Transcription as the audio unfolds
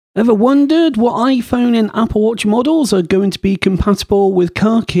Ever wondered what iPhone and Apple Watch models are going to be compatible with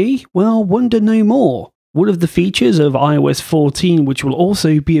CarKey? Well, wonder no more. One of the features of iOS 14, which will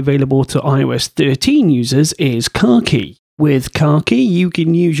also be available to iOS 13 users, is CarKey. With CarKey, you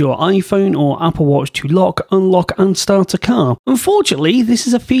can use your iPhone or Apple Watch to lock, unlock, and start a car. Unfortunately, this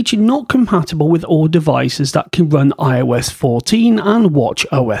is a feature not compatible with all devices that can run iOS 14 and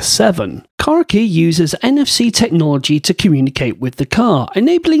watchOS 7. CarKey uses NFC technology to communicate with the car,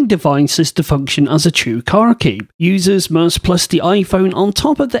 enabling devices to function as a true car key. Users must place the iPhone on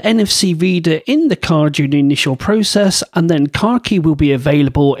top of the NFC reader in the car during the initial process, and then CarKey will be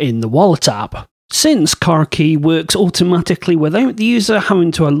available in the Wallet app. Since CarKey works automatically without the user having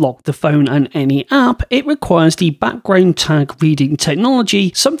to unlock the phone and any app, it requires the background tag reading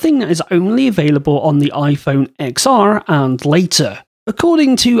technology, something that is only available on the iPhone XR and later.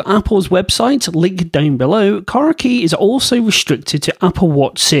 According to Apple's website, linked down below, CarKey is also restricted to Apple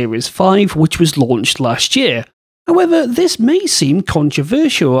Watch Series 5, which was launched last year. However, this may seem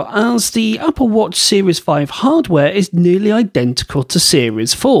controversial, as the Apple Watch Series 5 hardware is nearly identical to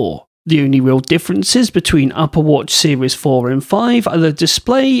Series 4. The only real differences between Apple Watch Series 4 and 5 are the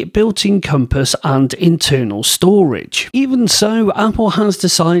display, built-in compass, and internal storage. Even so, Apple has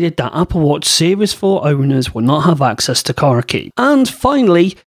decided that Apple Watch Series 4 owners will not have access to CarKey. And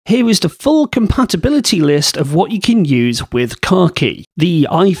finally, here is the full compatibility list of what you can use with CarKey. The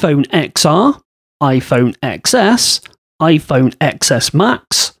iPhone XR, iPhone XS, iPhone XS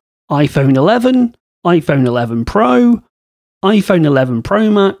Max, iPhone 11, iPhone 11 Pro, iPhone 11 Pro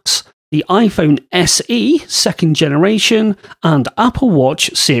Max, the iPhone SE 2nd generation, and Apple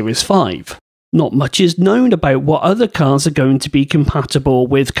Watch Series 5. Not much is known about what other cars are going to be compatible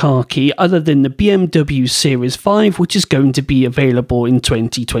with CarKey other than the BMW Series 5, which is going to be available in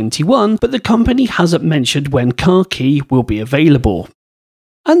 2021, but the company hasn't mentioned when CarKey will be available.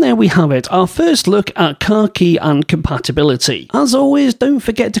 And there we have it, our first look at CarKey and compatibility. As always, don't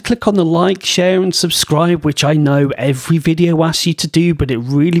forget to click on the like, share and subscribe, which I know every video asks you to do, but it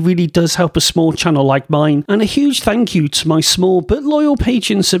really does help a small channel like mine. And a huge thank you to my small but loyal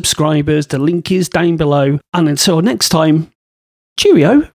Patreon subscribers, the link is down below. And until next time, cheerio!